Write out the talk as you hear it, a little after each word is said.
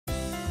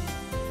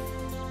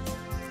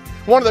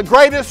One of the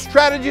greatest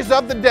strategies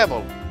of the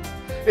devil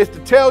is to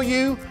tell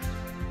you,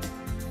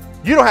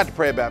 you don't have to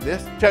pray about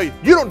this. Tell you,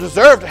 you don't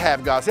deserve to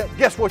have God's help.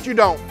 Guess what? You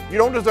don't. You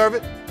don't deserve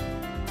it.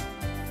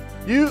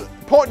 You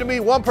point to me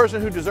one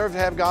person who deserves to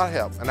have God's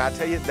help, and I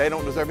tell you, they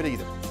don't deserve it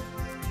either.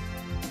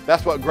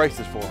 That's what grace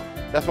is for.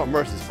 That's what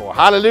mercy is for.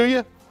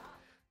 Hallelujah.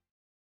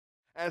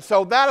 And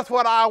so that is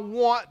what I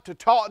want to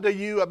talk to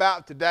you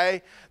about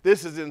today.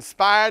 This has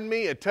inspired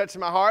me. It touched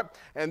my heart.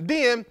 And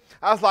then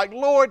I was like,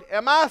 Lord,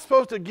 am I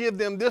supposed to give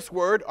them this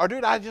word, or do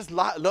I just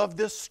love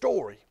this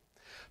story?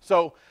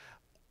 So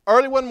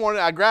early one morning,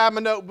 I grabbed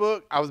my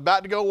notebook. I was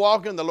about to go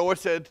walking. The Lord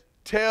said,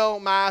 tell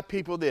my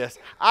people this.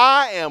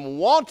 I am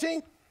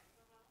wanting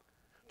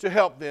to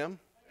help them.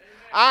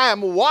 I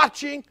am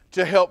watching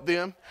to help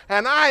them.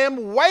 And I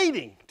am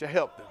waiting to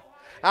help them.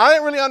 I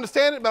didn't really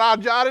understand it, but I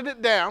jotted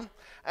it down.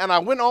 And I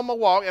went on my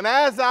walk, and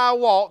as I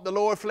walked, the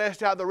Lord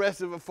fleshed out the rest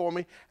of it for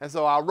me, and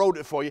so I wrote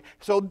it for you.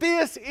 So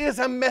this is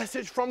a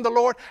message from the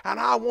Lord, and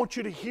I want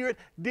you to hear it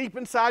deep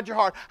inside your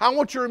heart. I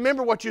want you to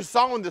remember what you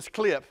saw in this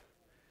clip,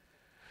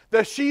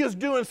 that she is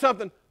doing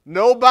something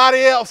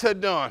nobody else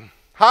had done.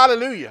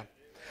 Hallelujah.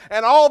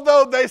 And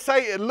although they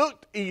say it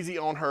looked easy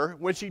on her,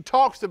 when she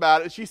talks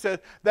about it, she said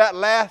that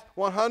last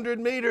 100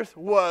 meters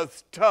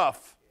was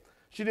tough.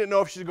 She didn't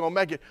know if she was going to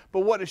make it, but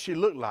what does she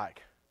look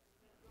like?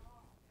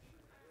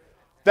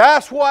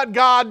 That's what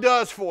God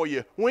does for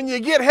you. When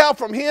you get help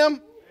from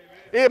Him,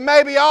 it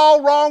may be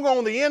all wrong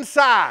on the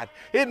inside.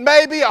 It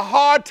may be a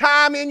hard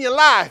time in your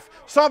life,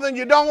 something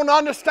you don't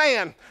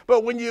understand.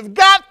 But when you've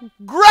got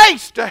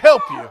grace to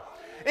help you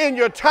in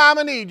your time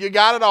of need, you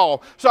got it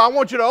all. So I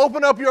want you to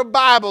open up your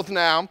Bibles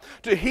now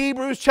to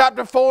Hebrews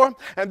chapter 4.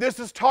 And this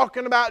is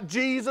talking about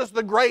Jesus,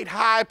 the great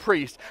high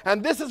priest.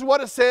 And this is what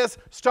it says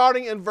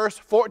starting in verse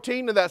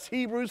 14. And that's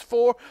Hebrews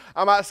 4.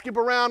 I might skip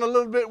around a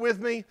little bit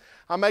with me.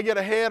 I may get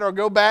ahead or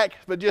go back,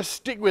 but just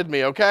stick with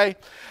me, okay?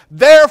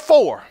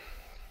 Therefore,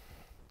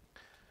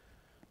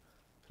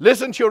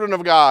 listen, children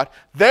of God.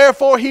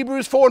 Therefore,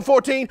 Hebrews 4 and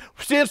 14,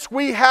 since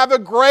we have a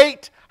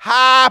great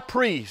high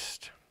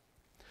priest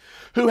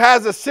who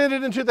has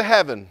ascended into the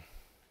heaven,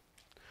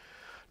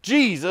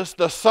 Jesus,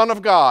 the Son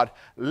of God,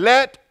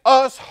 let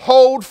us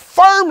hold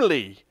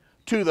firmly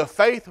to the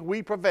faith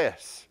we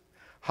profess.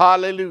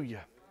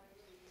 Hallelujah.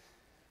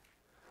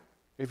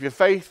 If your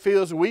faith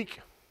feels weak,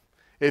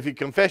 if your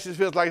confession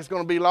feels like it's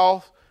going to be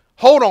lost,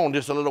 hold on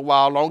just a little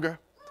while longer.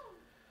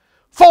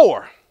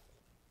 Because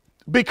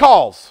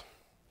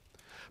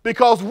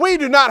we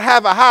do not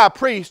have a high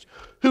priest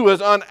who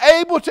is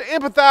unable to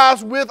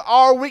empathize with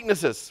our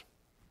weaknesses,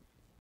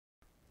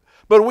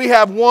 but we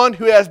have one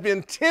who has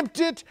been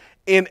tempted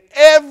in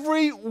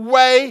every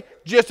way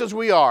just as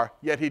we are,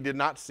 yet he did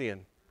not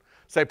sin.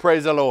 Say,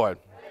 praise the Lord.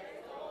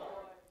 Praise the Lord.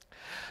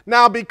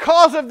 Now,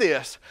 because of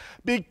this,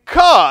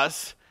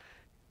 because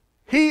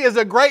He is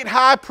a great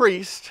high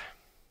priest,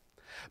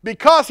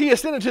 because He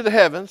ascended to the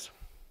heavens,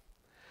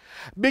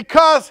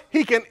 because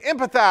He can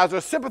empathize or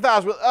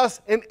sympathize with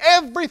us in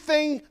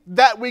everything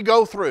that we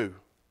go through.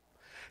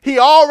 He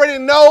already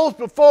knows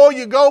before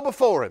you go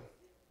before Him.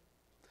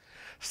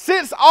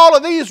 Since all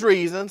of these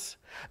reasons,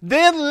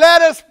 then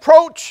let us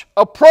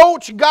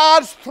approach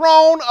God's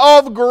throne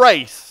of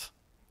grace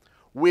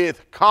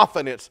with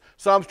confidence.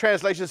 Some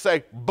translations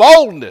say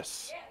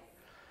boldness,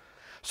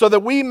 so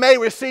that we may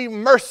receive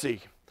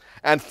mercy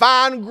and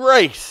find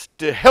grace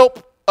to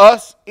help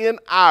us in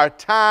our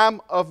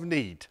time of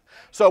need.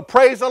 So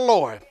praise the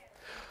Lord.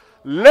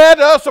 Let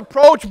us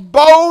approach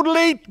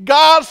boldly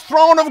God's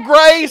throne of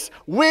grace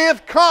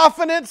with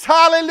confidence,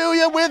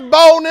 hallelujah, with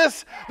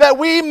boldness, that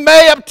we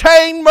may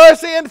obtain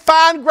mercy and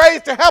find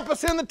grace to help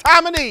us in the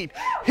time of need.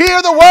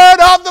 Hear the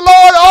word of the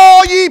Lord,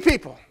 all ye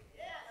people.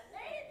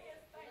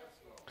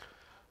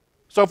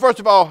 So first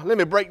of all, let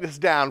me break this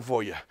down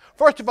for you.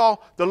 First of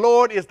all, the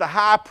Lord is the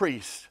high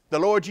priest. The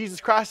Lord Jesus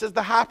Christ is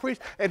the high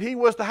priest, and He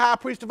was the high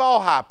priest of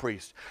all high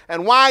priests.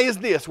 And why is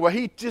this? Well,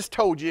 He just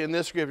told you in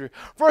this scripture.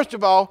 First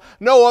of all,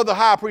 no other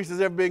high priest has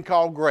ever been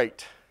called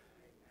great.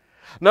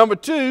 Number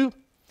two,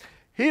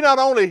 He not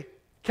only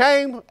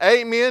came,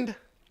 amen,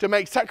 to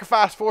make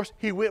sacrifice for us,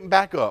 He went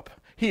back up.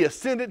 He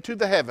ascended to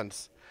the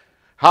heavens.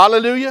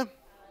 Hallelujah.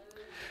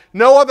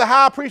 No other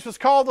high priest was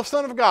called the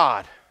Son of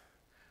God.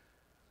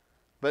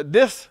 But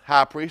this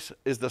high priest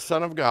is the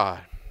Son of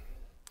God.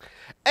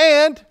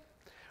 And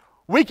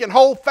we can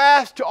hold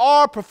fast to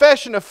our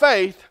profession of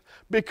faith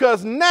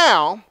because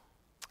now,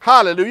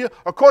 hallelujah,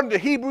 according to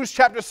Hebrews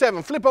chapter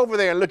 7, flip over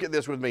there and look at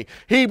this with me.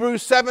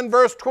 Hebrews 7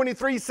 verse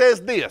 23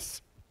 says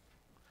this.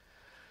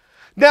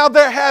 Now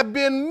there have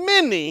been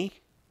many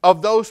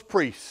of those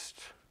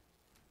priests,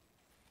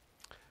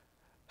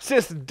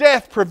 since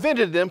death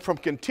prevented them from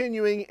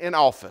continuing in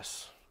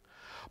office.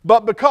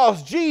 But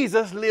because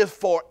Jesus lives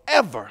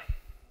forever,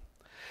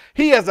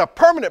 He has a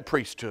permanent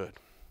priesthood.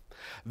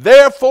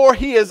 Therefore,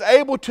 He is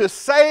able to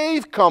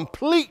save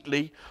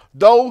completely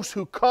those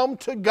who come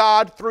to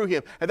God through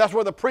Him. And that's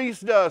what the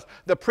priest does.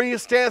 The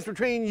priest stands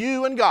between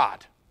you and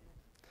God.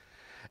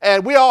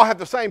 And we all have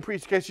the same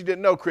priest, in case you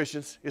didn't know,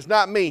 Christians. It's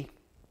not me,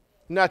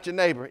 not your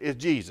neighbor,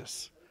 it's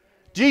Jesus.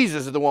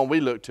 Jesus is the one we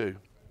look to.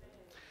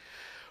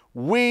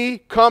 We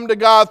come to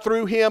God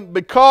through him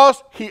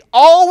because he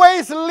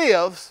always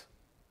lives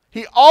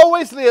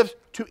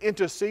to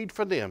intercede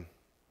for them.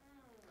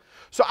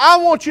 So I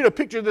want you to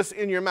picture this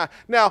in your mind.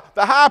 Now,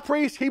 the high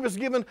priest, he was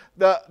given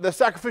the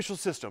sacrificial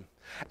system.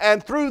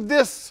 And through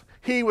this,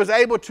 he was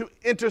able to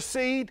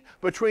intercede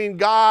between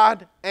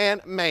God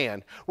and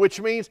man, which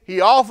means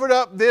he offered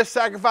up this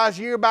sacrifice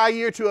year by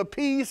year to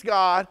appease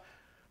God.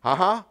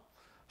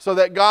 So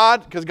that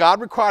God, because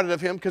God required it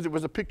of him, because it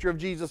was a picture of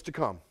Jesus to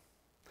come.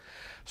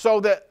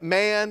 So that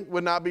man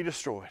would not be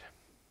destroyed.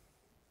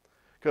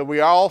 Because we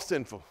are all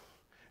sinful.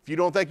 If you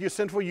don't think you're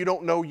sinful, you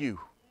don't know you.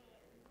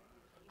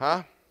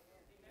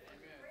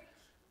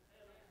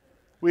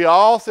 We are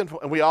all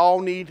sinful, and we all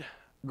need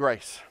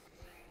grace.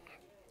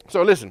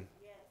 So listen.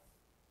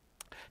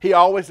 He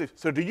always says,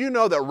 so do you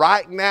know that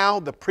right now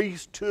the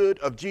priesthood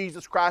of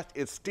Jesus Christ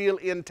is still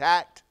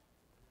intact?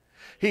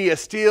 He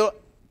is still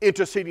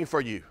interceding for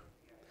you.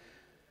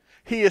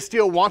 He is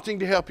still wanting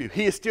to help you.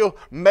 He is still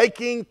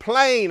making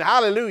plain,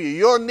 hallelujah,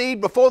 your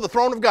need before the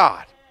throne of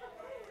God.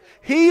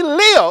 He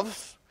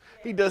lives.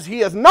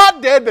 He is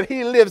not dead, but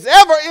he lives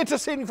ever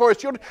interceding for his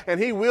children, and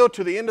he will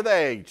to the end of the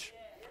age.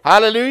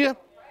 Hallelujah.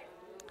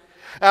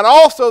 And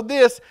also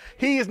this,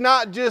 he is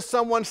not just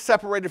someone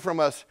separated from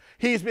us.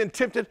 He's been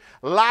tempted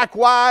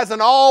likewise in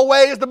all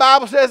ways, the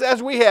Bible says,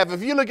 as we have.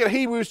 If you look at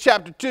Hebrews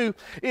chapter 2,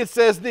 it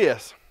says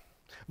this.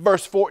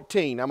 Verse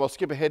 14, I'm going to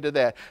skip ahead to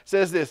that. It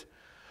says this.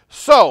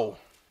 So,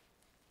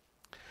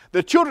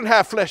 the children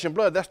have flesh and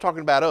blood. That's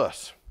talking about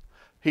us.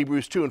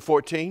 Hebrews 2 and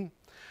 14.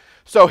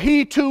 So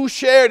he too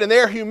shared in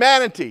their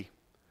humanity.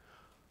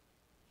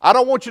 I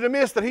don't want you to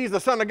miss that he's the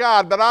Son of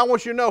God, but I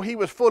want you to know he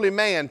was fully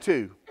man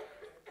too.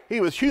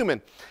 He was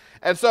human.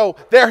 And so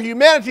their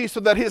humanity, so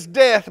that his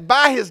death,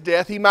 by his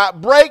death, he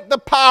might break the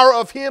power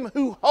of him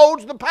who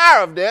holds the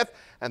power of death,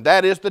 and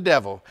that is the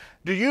devil.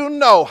 Do you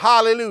know,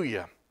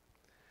 hallelujah,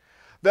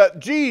 that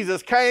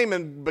Jesus came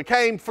and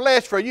became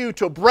flesh for you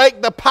to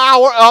break the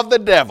power of the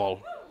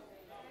devil?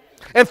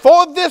 And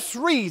for this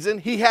reason,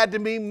 he had to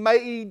be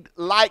made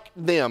like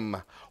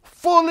them,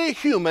 fully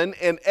human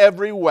in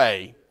every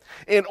way,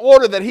 in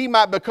order that he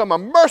might become a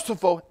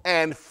merciful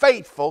and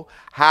faithful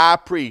high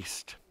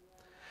priest.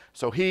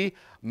 So he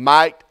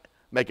might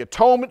make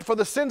atonement for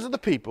the sins of the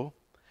people,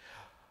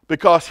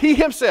 because he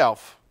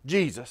himself,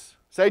 Jesus,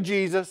 say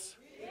Jesus,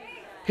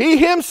 he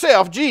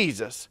himself,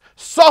 Jesus,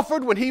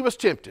 suffered when he was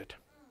tempted.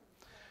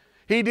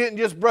 He didn't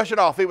just brush it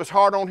off. It was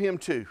hard on him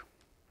too.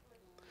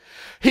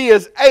 He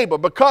is able,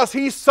 because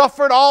he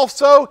suffered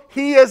also,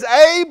 he is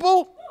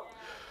able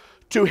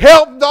to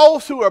help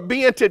those who are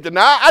being tempted.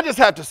 Now, I just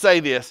have to say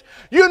this.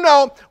 You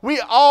know, we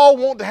all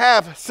want to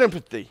have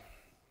sympathy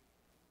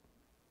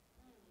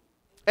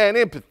and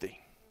empathy.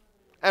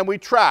 And we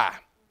try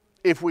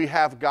if we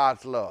have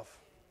God's love.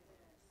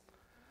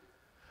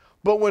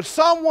 But when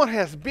someone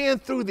has been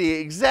through the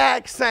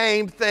exact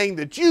same thing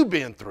that you've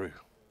been through,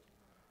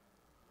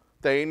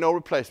 there ain't no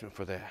replacement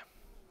for that.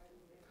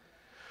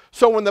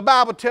 So when the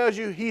Bible tells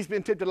you he's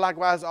been tempted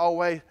likewise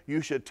always,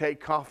 you should take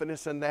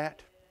confidence in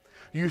that.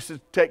 You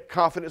should take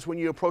confidence when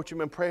you approach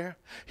him in prayer.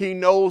 He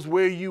knows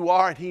where you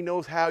are, and he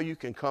knows how you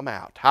can come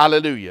out.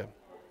 Hallelujah.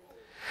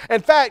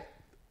 In fact,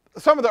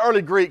 some of the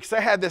early Greeks,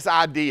 they had this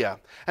idea.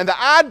 And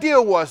the idea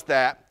was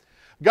that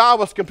God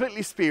was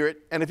completely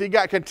spirit, and if he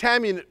got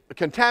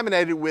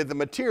contaminated with the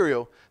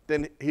material,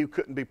 then he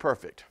couldn't be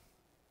perfect.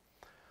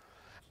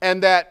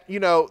 And that, you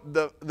know,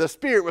 the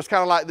spirit was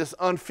kind of like this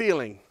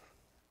unfeeling,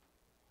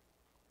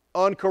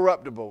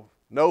 uncorruptible,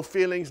 no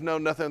feelings, no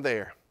nothing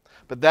there.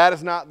 But that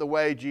is not the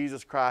way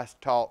Jesus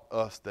Christ taught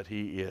us that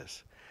he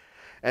is.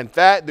 In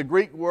fact, the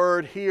Greek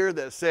word here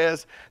that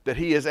says that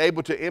he is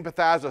able to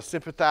empathize or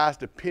sympathize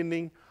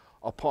depending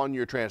upon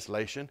your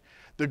translation,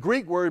 the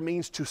Greek word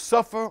means to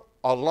suffer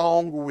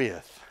along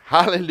with.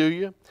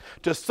 Hallelujah.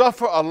 To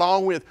suffer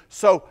along with.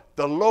 So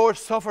the Lord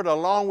suffered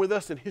along with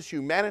us in his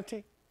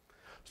humanity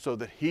so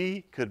that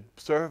he could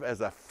serve as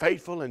a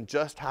faithful and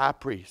just high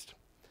priest.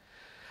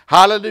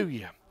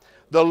 Hallelujah.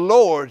 The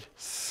Lord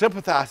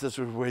sympathizes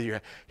with where you're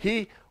at.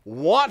 He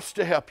wants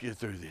to help you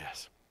through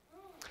this.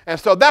 And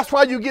so that's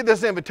why you get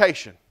this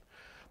invitation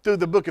through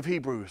the book of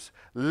Hebrews.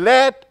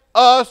 Let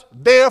us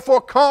therefore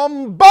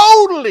come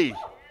boldly.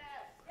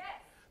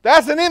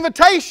 That's an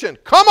invitation.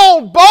 Come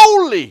on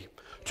boldly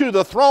to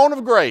the throne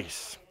of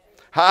grace.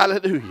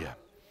 Hallelujah.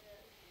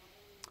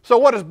 So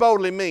what does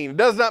boldly mean? It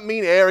does not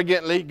mean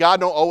arrogantly.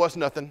 God don't owe us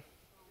nothing.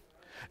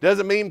 It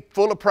doesn't mean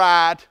full of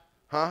pride.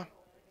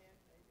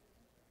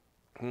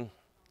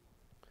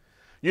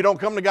 You don't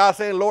come to God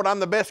saying, Lord, I'm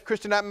the best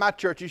Christian at my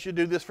church. You should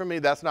do this for me.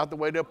 That's not the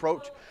way to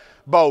approach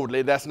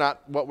boldly. That's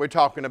not what we're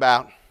talking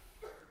about.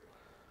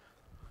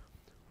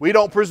 We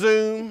don't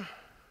presume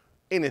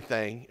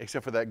anything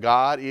except for that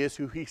God is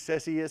who he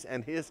says he is,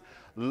 and his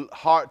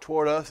heart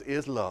toward us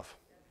is love.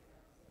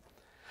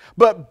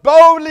 But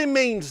boldly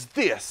means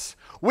this.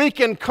 We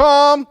can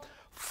come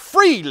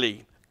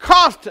freely,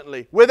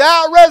 constantly,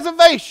 without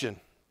reservation,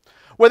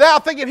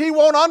 without thinking he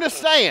won't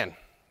understand,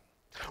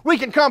 We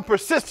can come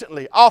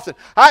persistently, often.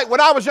 When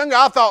I was younger,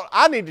 I thought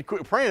I need to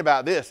quit praying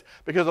about this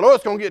because the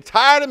Lord's going to get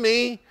tired of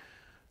me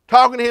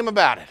talking to him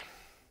about it.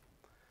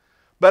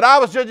 But I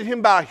was judging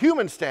him by a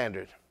human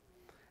standard.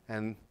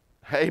 And,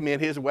 amen,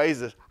 his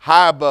ways is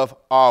high above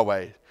our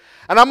ways.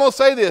 And I'm going to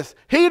say this.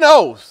 He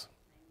knows.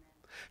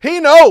 He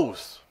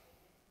knows.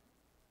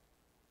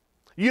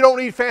 You don't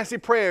need fancy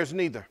prayers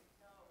neither.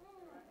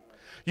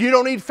 You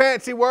don't need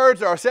fancy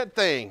words or a set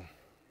thing.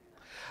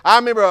 I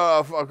remember,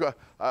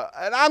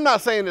 and I'm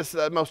not saying this is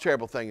the most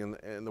terrible thing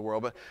in the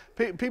world,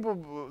 but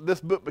people,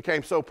 this book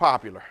became so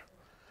popular.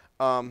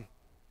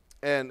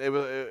 And it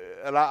was,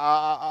 and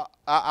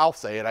I'll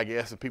say it, I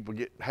guess, if people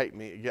hate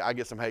me. I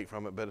get some hate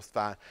from it, but it's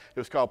fine. It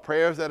was called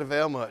Prayers That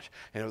Avail Much.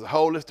 And it was a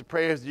whole list of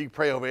prayers that you could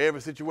pray over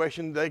every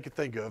situation they could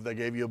think of. They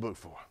gave you a book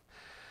for.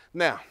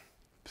 Now,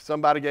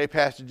 somebody gave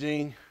Pastor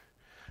Jean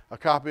a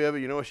copy of it.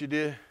 You know what she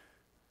did?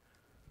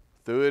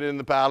 Threw it in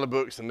the pile of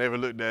books and never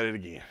looked at it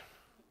again.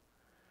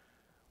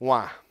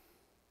 Why?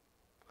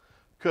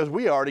 Because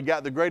we already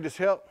got the greatest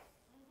help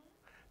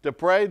to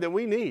pray that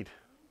we need.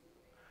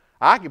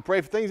 I can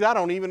pray for things I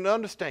don't even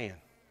understand.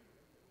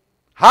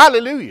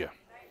 Hallelujah.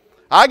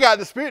 I got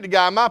the Spirit to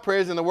guide my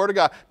prayers in the Word of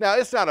God. Now,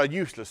 it's not a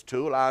useless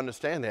tool. I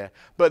understand that.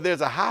 But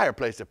there's a higher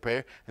place of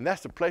prayer, and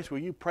that's the place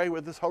where you pray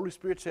with this Holy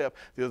Spirit's help.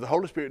 Because the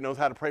Holy Spirit knows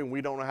how to pray when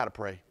we don't know how to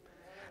pray.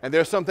 And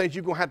there's some things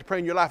you're going to have to pray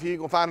in your life you ain't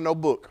going to find in no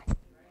book.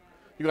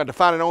 You're going to have to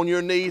find it on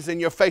your knees and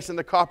your face in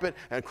the carpet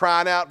and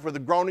crying out for the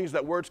groanings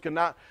that words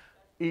cannot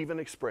even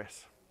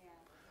express.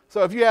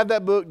 So if you have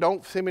that book,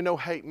 don't send me no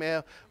hate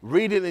mail.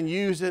 Read it and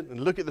use it and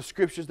look at the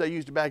scriptures they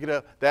use to back it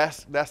up.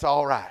 That's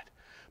all right.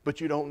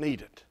 But you don't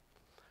need it.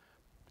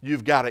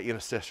 You've got an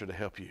intercessor to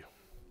help you.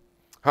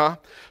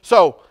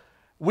 So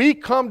we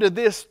come to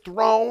this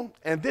throne,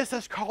 and this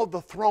is called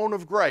the throne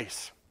of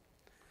grace.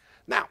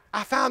 Now,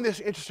 I found this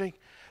interesting,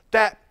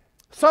 that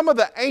some of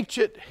the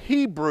ancient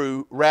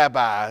Hebrew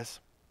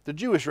rabbis, the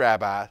Jewish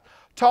rabbis,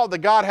 taught that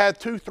God had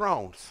two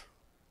thrones.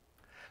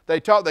 They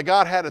taught that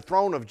God had a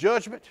throne of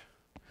judgment,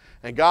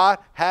 and God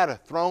had a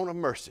throne of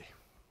mercy.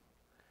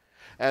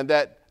 And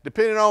that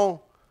depending on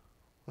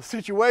the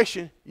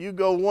situation, you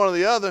go one or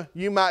the other,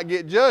 you might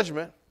get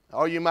judgment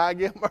or you might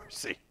get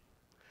mercy.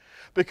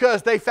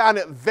 Because they found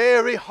it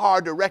very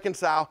hard to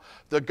reconcile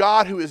the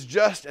God who is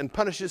just and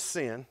punishes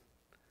sin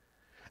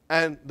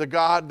and the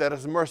God that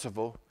is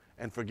merciful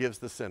and forgives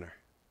the sinner.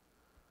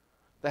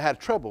 They had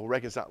trouble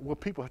reconciling. Well,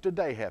 people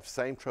today have the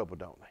same trouble,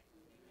 don't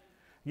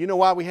they? You know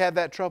why we had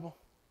that trouble?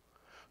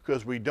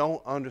 Because we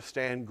don't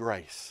understand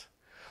grace.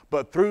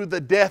 But through the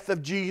death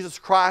of Jesus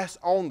Christ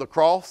on the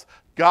cross,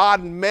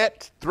 God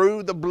met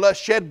through the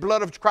shed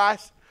blood of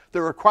Christ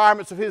the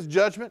requirements of his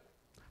judgment.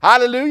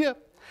 Hallelujah.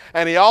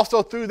 And he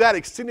also through that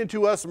extended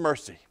to us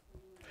mercy.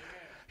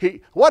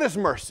 What is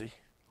mercy?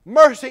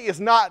 Mercy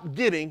is not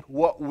getting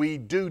what we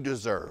do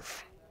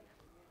deserve.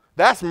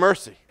 That's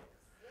mercy.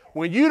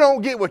 When you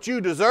don't get what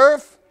you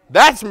deserve,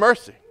 that's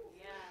mercy.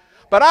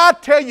 But I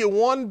tell you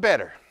one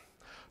better.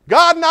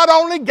 God not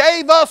only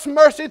gave us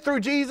mercy through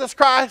Jesus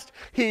Christ,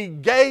 he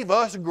gave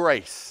us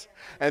grace.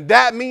 And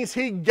that means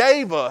he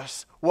gave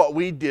us what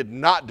we did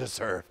not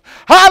deserve.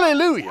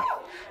 Hallelujah.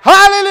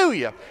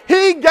 Hallelujah.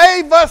 He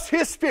gave us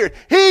his Spirit.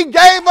 He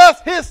gave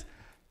us his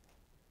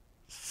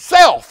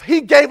self.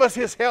 He gave us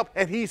his help,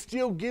 and he's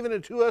still giving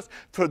it to us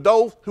for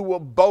those who will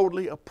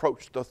boldly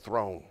approach the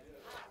throne.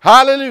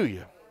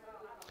 Hallelujah.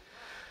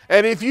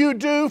 And if you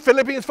do,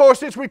 Philippians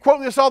 4:6, we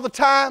quote this all the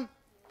time.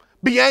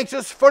 Be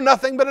anxious for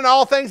nothing, but in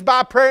all things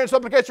by prayer and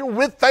supplication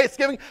with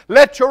thanksgiving,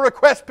 let your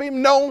requests be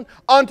known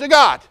unto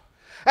God.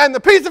 And the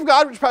peace of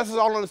God, which passes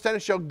all understanding,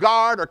 shall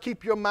guard or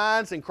keep your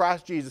minds in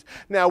Christ Jesus.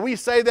 Now, we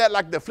say that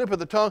like the flip of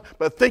the tongue,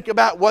 but think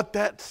about what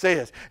that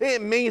says.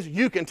 It means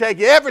you can take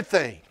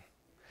everything,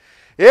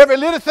 every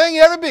little thing,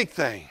 every big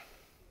thing.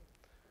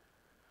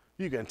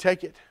 You can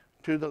take it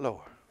to the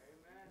Lord.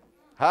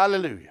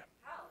 Hallelujah.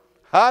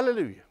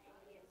 Hallelujah.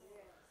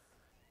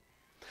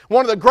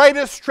 One of the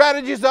greatest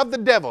strategies of the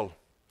devil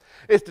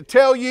is to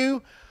tell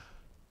you,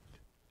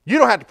 you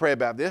don't have to pray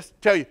about this.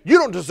 Tell you, you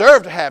don't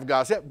deserve to have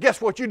God's help. Guess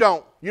what? You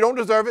don't. You don't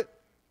deserve it.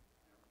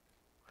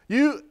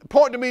 You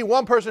point to me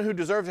one person who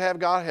deserves to have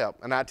God's help,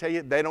 and I tell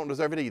you, they don't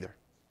deserve it either.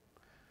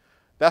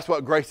 That's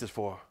what grace is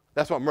for.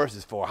 That's what mercy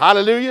is for.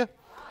 Hallelujah.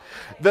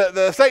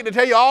 The Satan to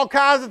tell you all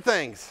kinds of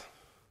things.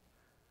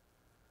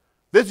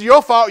 This is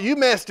your fault. You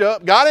messed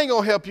up. God ain't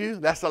going to help you.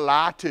 That's a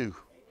lie too.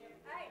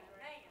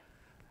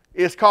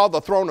 It's called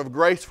the throne of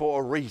grace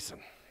for a reason.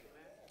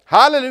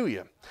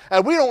 Hallelujah.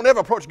 And we don't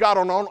ever approach God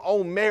on our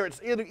own merits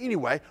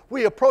anyway.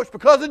 We approach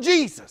because of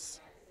Jesus.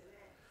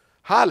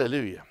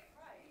 Hallelujah.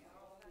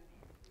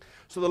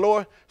 So the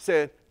Lord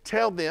said,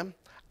 tell them,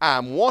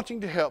 I'm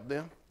wanting to help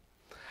them.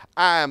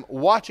 I'm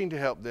watching to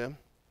help them.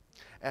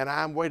 And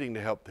I'm waiting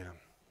to help them.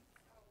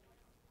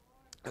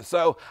 And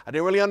so I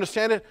didn't really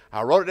understand it.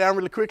 I wrote it down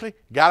really quickly.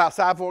 Got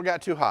outside before it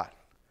got too hot.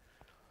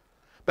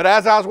 But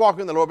as I was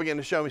walking, the Lord began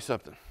to show me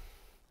something.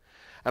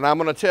 And I'm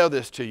going to tell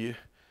this to you.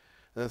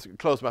 Let's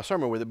close my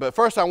sermon with it. But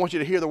first I want you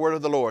to hear the word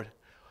of the Lord.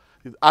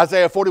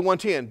 Isaiah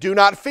 41:10. Do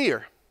not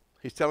fear.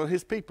 He's telling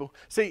his people.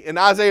 See, in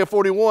Isaiah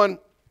 41,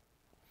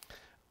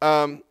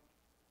 and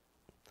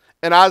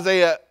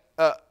Isaiah,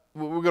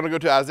 we're going to go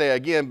to Isaiah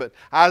again, but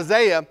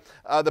Isaiah,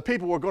 the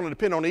people were going to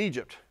depend on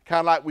Egypt. Kind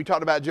of like we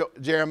talked about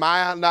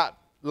Jeremiah not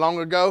long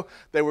ago.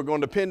 They were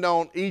going to depend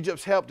on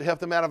Egypt's help to help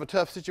them out of a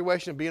tough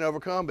situation, being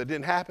overcome, but it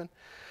didn't happen.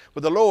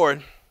 But the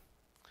Lord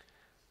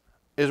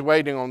is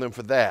waiting on them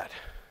for that.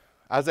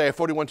 Isaiah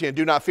 41:10,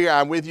 do not fear,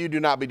 I am with you.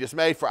 Do not be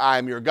dismayed, for I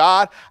am your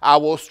God. I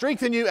will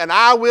strengthen you and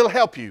I will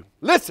help you.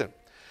 Listen,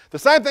 the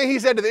same thing he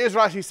said to the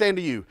Israelites, he's saying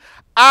to you.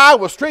 I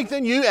will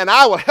strengthen you and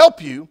I will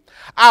help you.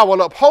 I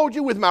will uphold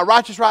you with my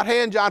righteous right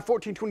hand. John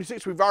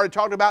 14:26, we've already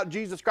talked about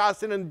Jesus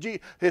Christ sending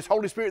his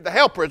Holy Spirit. The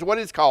helper is what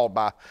it's called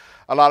by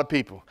a lot of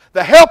people.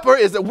 The helper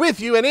is with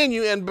you and in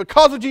you, and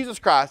because of Jesus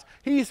Christ,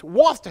 he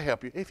wants to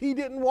help you. If he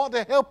didn't want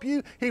to help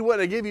you, he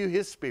wouldn't give you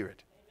his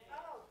Spirit.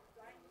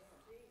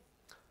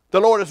 The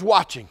Lord is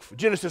watching.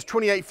 Genesis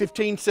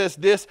 28:15 says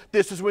this.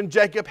 This is when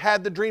Jacob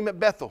had the dream at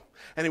Bethel,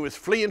 and he was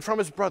fleeing from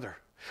his brother.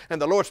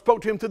 And the Lord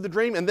spoke to him through the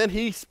dream, and then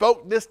he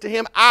spoke this to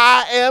him,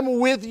 I am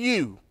with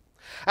you,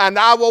 and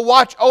I will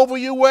watch over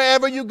you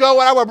wherever you go,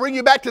 and I will bring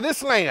you back to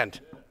this land.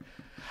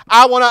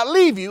 I will not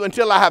leave you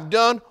until I have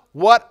done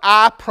what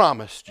I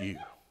promised you.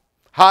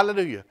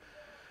 Hallelujah.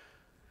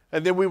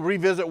 And then we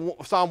revisit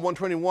Psalm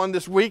 121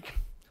 this week.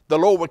 The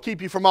Lord will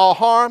keep you from all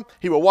harm.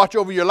 He will watch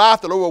over your life.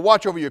 The Lord will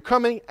watch over your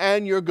coming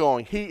and your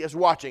going. He is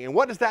watching. And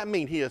what does that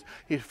mean?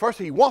 First,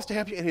 he wants to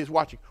help you, and he's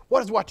watching.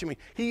 What does watching mean?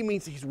 He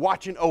means he's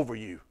watching over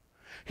you.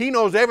 He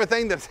knows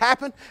everything that's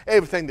happened,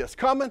 everything that's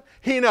coming.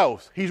 He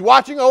knows. He's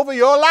watching over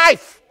your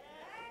life.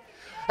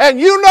 And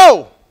you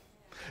know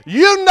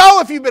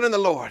if you've been in the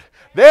Lord,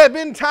 there have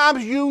been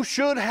times you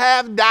should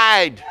have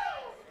died.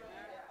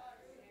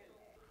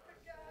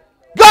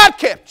 God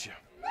kept you.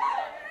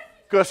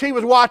 Because he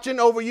was watching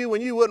over you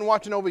when you wasn't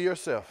watching over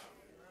yourself.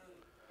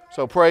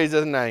 So praise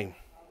his name.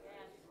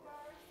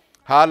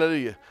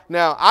 Hallelujah.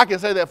 Now, I can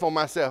say that for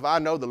myself. I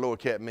know the Lord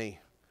kept me.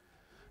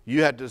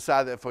 You have to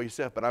decide that for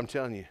yourself, but I'm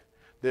telling you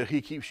that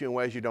he keeps you in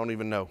ways you don't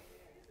even know.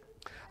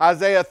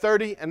 Isaiah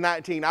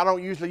 30:19. I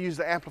don't usually use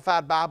the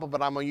Amplified Bible,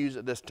 but I'm going to use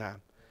it this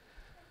time.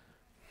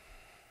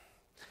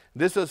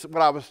 This is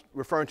what I was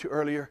referring to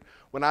earlier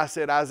when I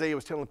said Isaiah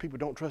was telling people,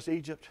 don't trust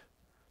Egypt,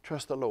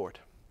 trust the Lord.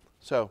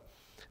 So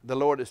the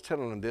Lord is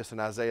telling them this in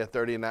Isaiah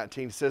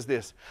 30:19. It says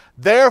this,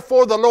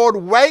 therefore the Lord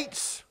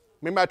waits.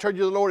 Remember I told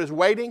you the Lord is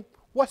waiting?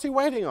 What's he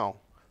waiting on?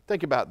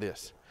 Think about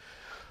this.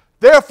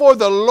 Therefore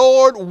the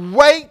Lord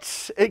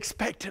waits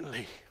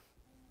expectantly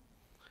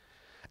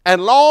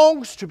and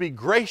longs to be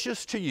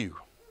gracious to you.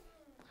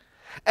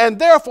 And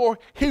therefore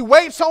he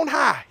waits on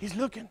high. He's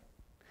looking.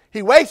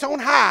 He waits on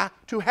high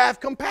to have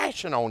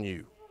compassion on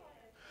you.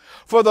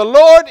 For the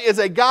Lord is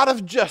a God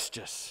of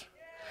justice.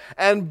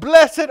 And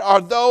blessed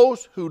are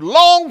those who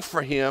long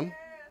for him,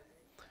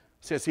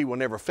 since he will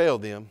never fail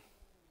them.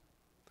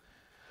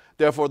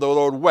 Therefore the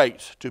Lord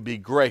waits to be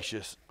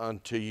gracious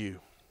unto you.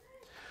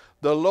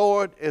 The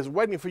Lord is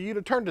waiting for you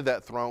to turn to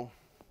that throne.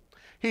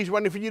 He's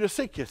waiting for you to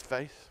seek his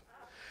face.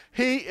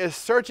 He is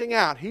searching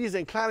out. He's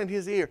inclining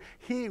his ear.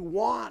 He's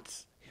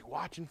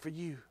watching for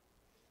you.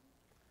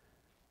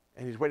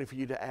 And he's waiting for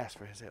you to ask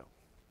for his help.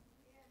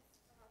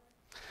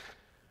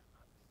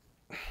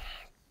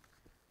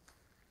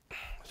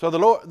 So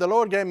the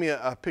Lord gave me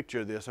a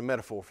picture of this, a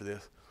metaphor for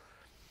this.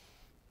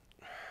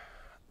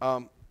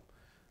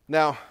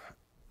 Now,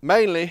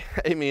 mainly,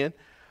 amen,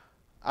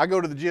 I go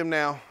to the gym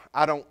now.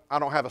 I don't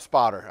have a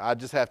spotter. I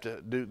just have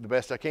to do the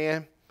best I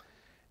can.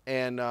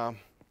 And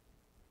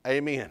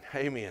amen,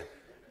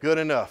 good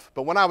enough.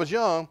 But when I was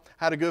young,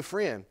 I had a good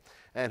friend,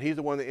 and he's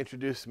the one that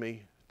introduced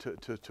me to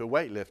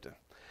weightlifting.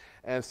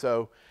 And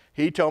so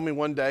he told me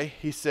one day,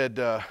 he said,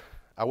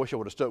 I wish I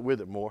would have stuck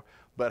with it more,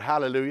 but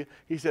hallelujah.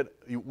 He said,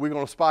 we're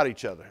going to spot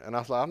each other. And I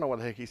was like, I don't know what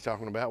the heck he's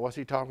talking about. What's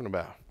he talking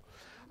about?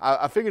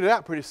 I figured it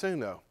out pretty soon,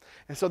 though.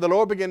 And so the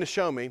Lord began to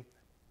show me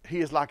he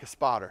is like a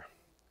spotter.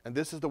 And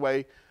this is the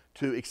way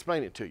to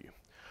explain it to you.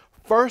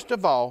 First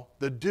of all,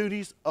 the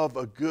duties of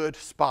a good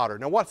spotter.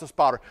 Now, what's a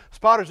spotter?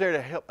 Spotter's there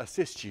to help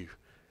assist you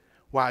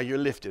while you're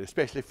lifting,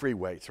 especially free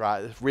weights,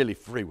 right? It's really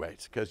free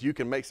weights, because you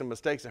can make some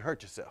mistakes and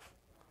hurt yourself.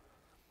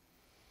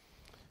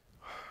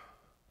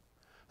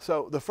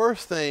 So the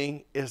first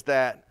thing is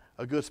that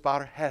a good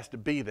spotter has to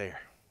be there.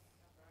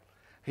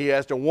 He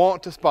has to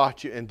want to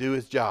spot you and do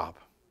his job.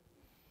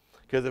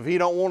 Because if he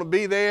don't want to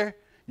be there,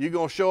 you're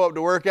going to show up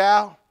to work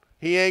out,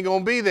 he ain't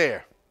going to be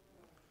there.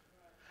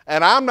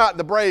 And I'm not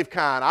the brave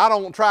kind. I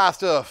don't try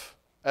stuff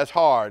as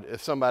hard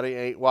if somebody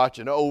ain't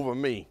watching over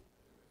me.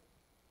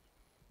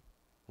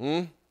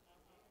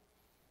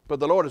 But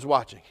the Lord is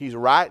watching. He's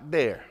right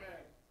there.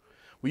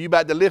 When you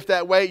about to lift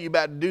that weight, you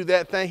about to do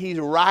that thing, he's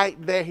right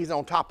there. He's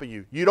on top of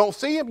you. You don't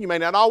see him. You may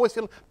not always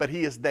feel him, but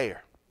he is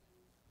there.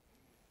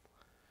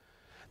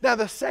 Now,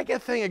 the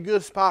second thing a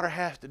good spotter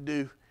has to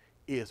do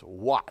is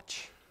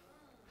watch.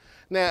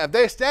 Now, if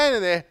they're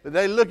standing there,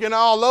 they're looking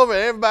all over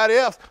at everybody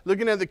else,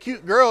 looking at the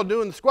cute girl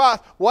doing the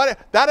squats,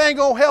 that ain't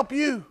going to help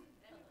you.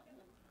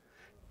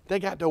 They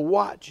got to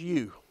watch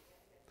you.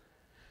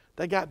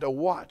 They got to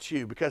watch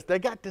you because they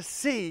got to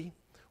see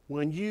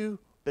when you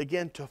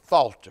begin to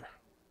falter.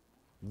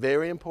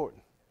 Very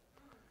important.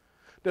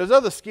 There's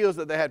other skills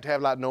that they have to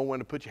have, like knowing when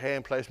to put your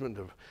hand placement,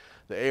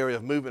 the area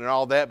of movement and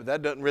all that, but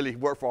that doesn't really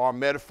work for our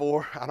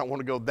metaphor. I don't want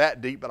to go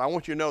that deep, but I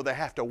want you to know they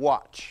have to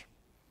watch.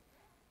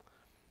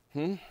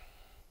 They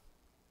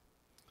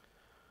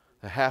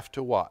have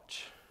to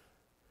watch.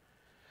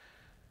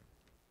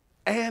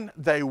 And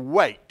they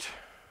wait.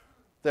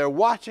 They're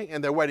watching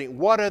and they're waiting.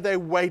 What are they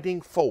waiting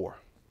for?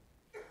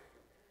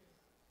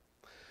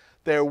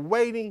 They're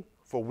waiting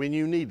for when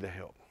you need the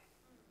help.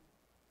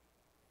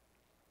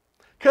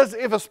 Because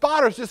if a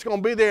spotter's just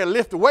going to be there and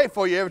lift the weight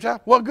for you every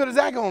time, what good is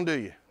that going to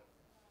do you?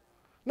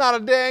 Not a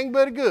dang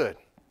bit of good.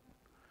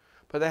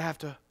 But they have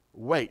to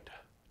wait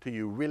till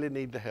you really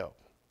need the help.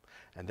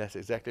 And that's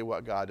exactly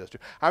what God does too.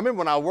 I remember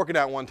when I was working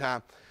out one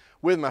time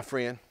with my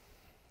friend,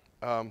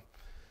 Earl.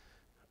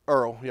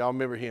 Y'all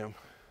remember him.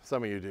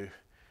 Some of you do.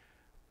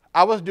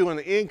 I was doing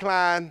the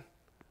incline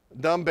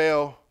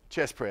dumbbell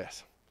chest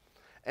press.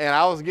 And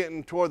I was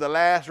getting toward the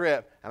last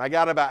rep. And I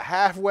got about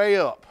halfway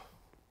up.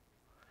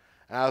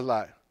 And I was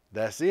like,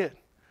 that's it.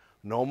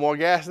 No more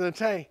gas in the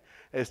tank.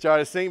 It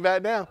started to sink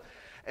back down.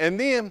 And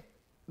then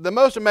the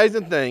most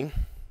amazing thing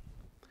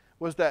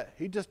was that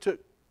he just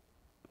took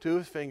two of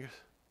his fingers,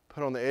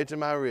 put on the edge of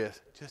my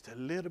wrist, just a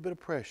little bit of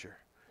pressure,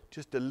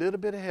 just a little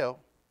bit of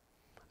help.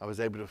 I was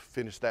able to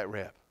finish that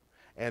rep.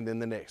 And then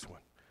the next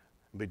one,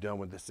 and be done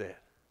with the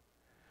set.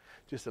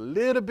 Just a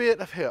little bit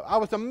of help. I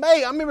was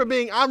amazed.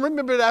 I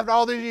remember it after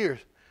all these years.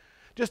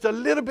 Just a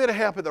little bit of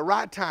help at the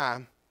right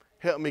time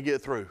helped me get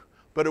through.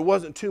 But it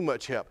wasn't too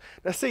much help.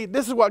 Now see,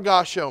 this is what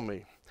God showed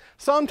me.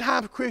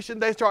 Sometimes Christians,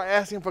 they start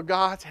asking for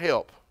God's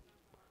help.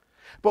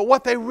 But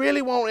what they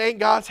really want ain't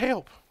God's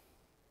help.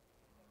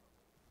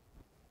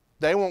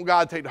 They want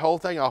God to take the whole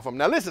thing off them.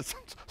 Now listen,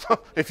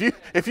 if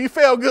you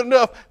fail good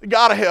enough,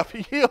 God will help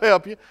you. He'll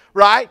help you,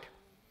 right?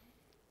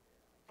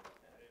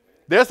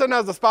 There's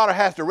sometimes the spotter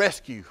has to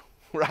rescue,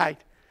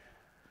 right?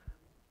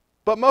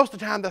 But most of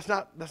the time, that's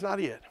not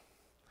it.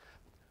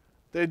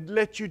 They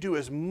let you do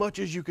as much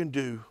as you can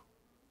do.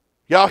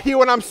 Y'all hear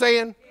what I'm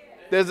saying?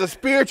 There's a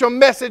spiritual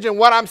message in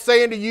what I'm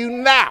saying to you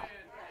now.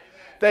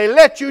 They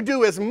let you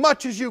do as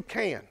much as you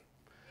can.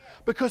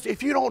 Because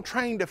if you don't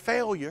train to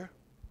failure,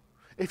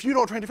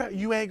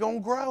 you ain't going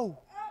to grow.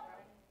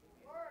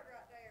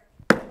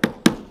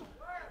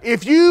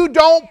 If you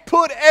don't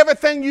put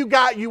everything you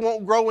got, you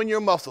won't grow in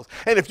your muscles.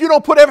 And if you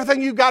don't put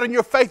everything you got in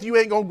your faith, you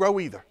ain't going to grow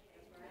either.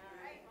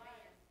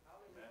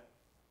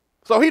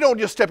 So he don't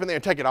just step in there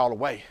and take it all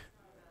away.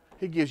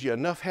 He gives you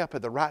enough help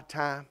at the right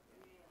time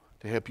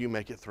to help you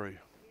make it through.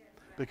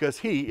 Because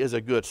he is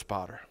a good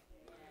spotter.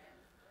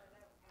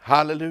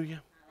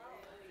 Hallelujah.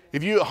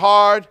 If you're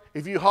hard,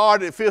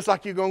 it feels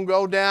like you're going to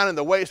go down and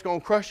the weight's going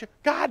to crush you,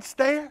 God's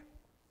there.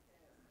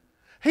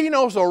 He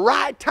knows the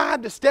right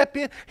time to step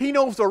in. He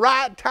knows the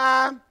right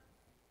time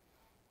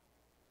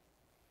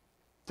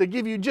to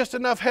give you just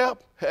enough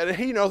help. And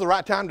he knows the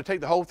right time to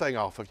take the whole thing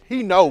off of you.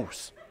 He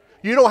knows.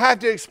 You don't have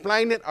to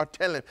explain it or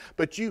tell him,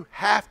 but you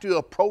have to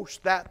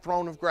approach that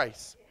throne of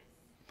grace.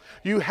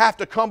 You have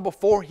to come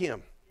before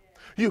him.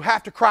 You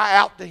have to cry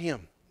out to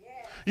him.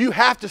 You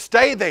have to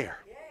stay there.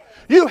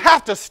 You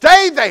have to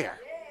stay there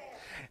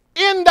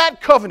in that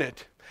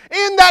covenant.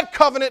 In that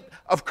covenant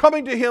of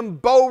coming to him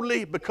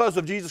boldly because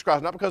of Jesus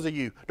Christ, not because of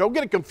you. Don't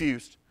get it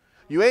confused.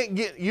 You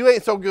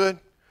ain't so good.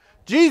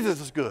 Jesus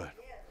is good.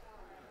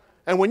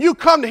 And when you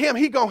come to him,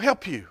 he's going to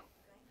help you.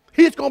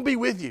 He's going to be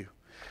with you.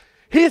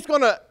 He's going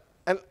to,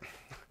 and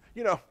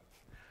you know,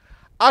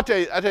 I'll tell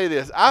you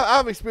this.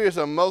 I've experienced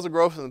some muscle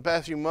growth in the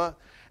past few months,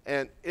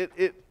 and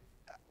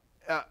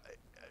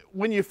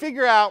when you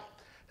figure out,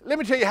 let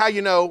me tell you how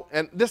you know,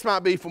 and this might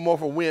be more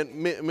for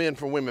men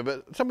for women,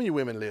 but some of you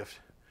women lift.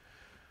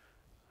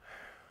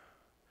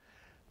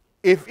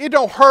 If it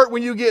don't hurt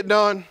when you get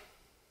done,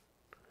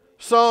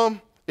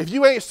 if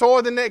you ain't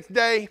sore the next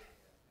day,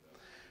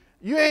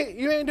 you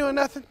ain't doing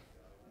nothing.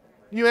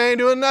 You ain't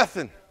doing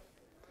nothing.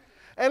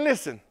 And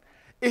listen,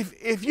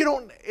 if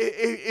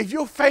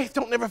your faith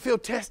don't never feel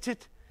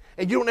tested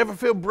and you don't ever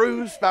feel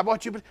bruised by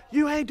what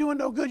you ain't doing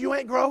no good. You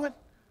ain't growing.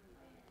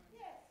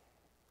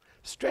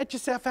 Stretch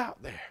yourself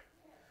out there.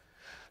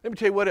 Let me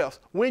tell you what else.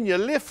 When you're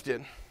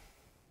lifting,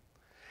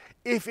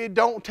 if it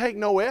don't take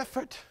no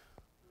effort,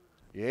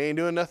 you ain't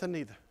doing nothing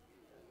either.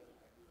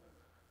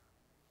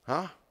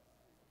 Huh?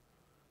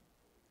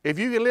 If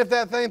you can lift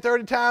that thing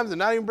 30 times and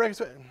not even break a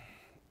sweat,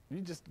 you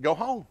just go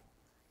home.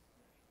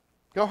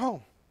 Go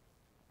home.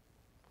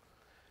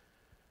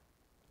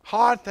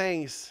 Hard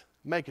things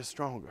make us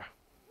stronger.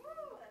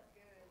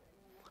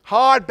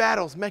 Hard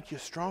battles make you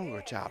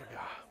stronger, child of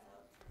God.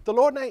 The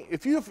Lord ain't,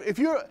 if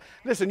you're,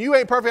 listen, you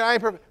ain't perfect, I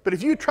ain't perfect, but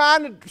if you're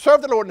trying to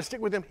serve the Lord and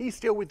stick with him, he's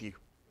still with you.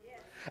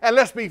 And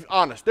let's be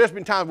honest, there's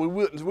been times we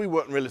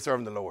wasn't really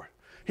serving the Lord.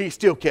 He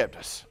still kept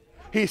us.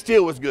 He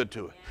still was good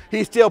to us.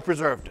 He still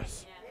preserved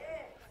us.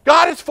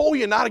 God is for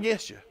you, not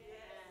against you.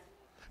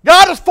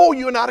 God is for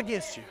you and not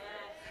against you.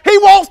 He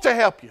wants to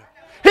help you.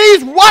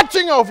 He's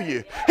watching over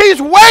you. He's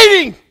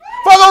waiting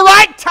for the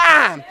right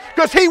time,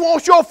 because he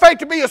wants your faith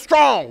to be as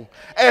strong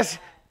as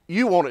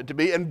you want it to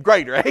be and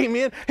greater.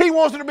 Amen. He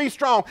wants it to be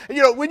strong. And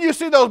you know, when you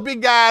see those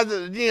big guys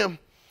at the gym,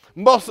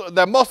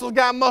 their muscles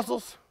got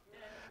muscles,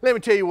 let me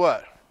tell you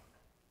what.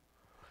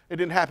 It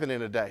didn't happen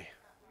in a day.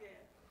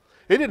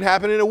 It didn't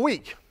happen in a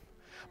week.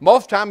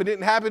 Most of the time, it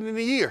didn't happen in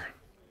a year.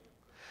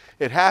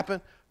 It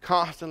happened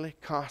constantly,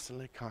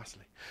 constantly,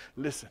 constantly.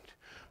 Listen,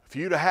 for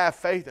you to have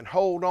faith and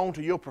hold on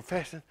to your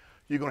profession,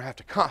 you're going to have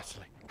to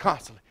constantly,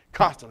 constantly,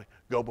 constantly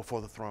go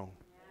before the throne.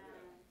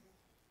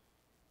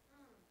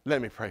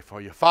 Let me pray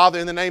for you. Father,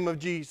 in the name of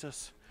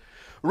Jesus,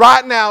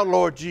 right now,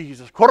 Lord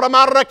Jesus, touch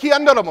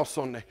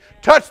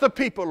the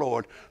people,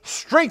 Lord.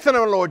 Strengthen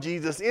them, Lord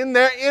Jesus, in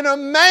their inner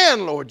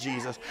man, Lord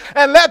Jesus.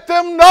 And let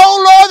them know,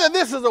 Lord, that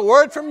this is a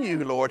word from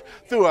you, Lord,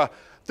 through an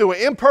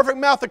imperfect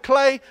mouth of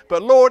clay.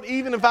 But, Lord,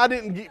 even if I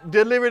didn't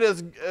deliver it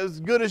as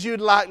good as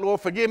you'd like,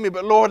 Lord, forgive me.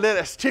 But, Lord, let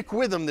us stick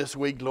with them this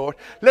week, Lord.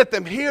 Let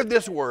them hear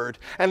this word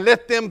and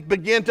let them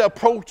begin to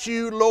approach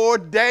you,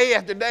 Lord, day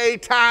after day,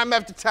 time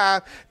after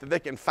time, that they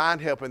can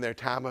find help in their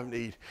time of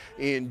need.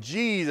 In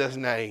Jesus'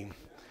 name,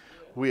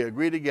 we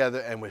agree together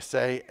and we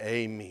say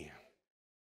amen.